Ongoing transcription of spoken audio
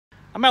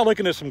I'm out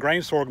looking at some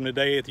grain sorghum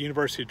today at the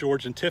University of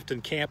Georgia in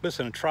Tifton campus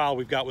in a trial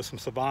we've got with some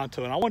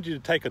Sivanto, and I wanted you to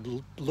take a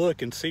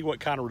look and see what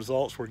kind of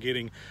results we're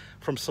getting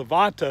from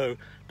Sivanto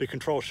to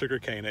control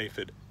sugarcane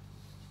aphid.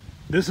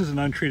 This is an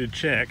untreated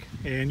check,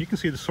 and you can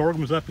see the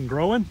sorghum is up and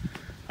growing,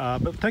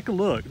 but take a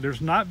look. There's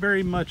not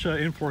very much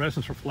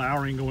inflorescence or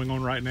flowering going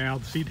on right now.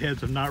 The seed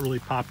heads have not really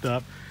popped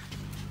up.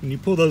 When you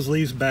pull those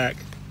leaves back,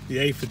 the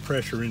aphid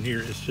pressure in here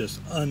is just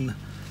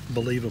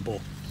unbelievable.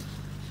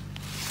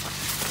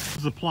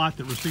 This is a plot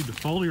that received a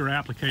foliar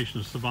application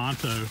of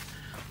Sivanto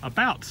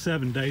about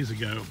 7 days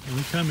ago. And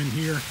we come in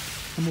here,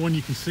 number one,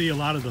 you can see a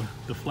lot of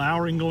the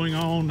flowering going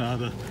on.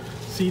 The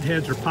seed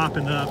heads are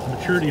popping up, the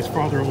maturity is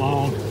farther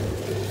along.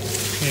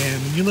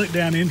 And when you look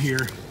down in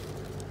here,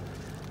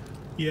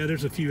 yeah,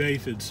 there's a few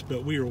aphids,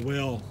 but we are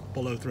well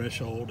below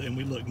threshold, and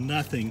we look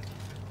nothing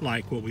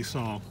like what we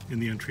saw in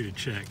the untreated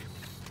check.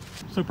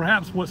 So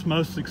perhaps what's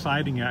most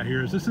exciting out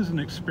here is this is an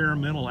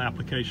experimental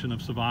application of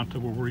Sivanto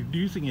where we're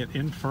using it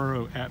in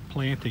furrow at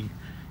planting.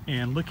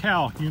 And look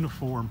how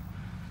uniform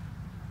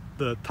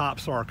the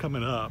tops are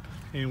coming up.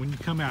 And when you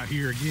come out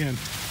here again,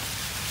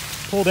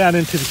 pull down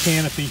into the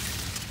canopy,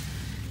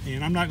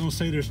 and I'm not going to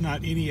say there's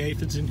not any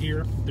aphids in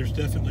here. There's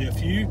definitely a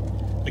few,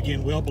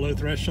 again, well below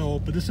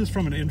threshold, but this is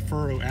from an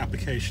in-furrow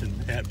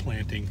application at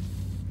planting.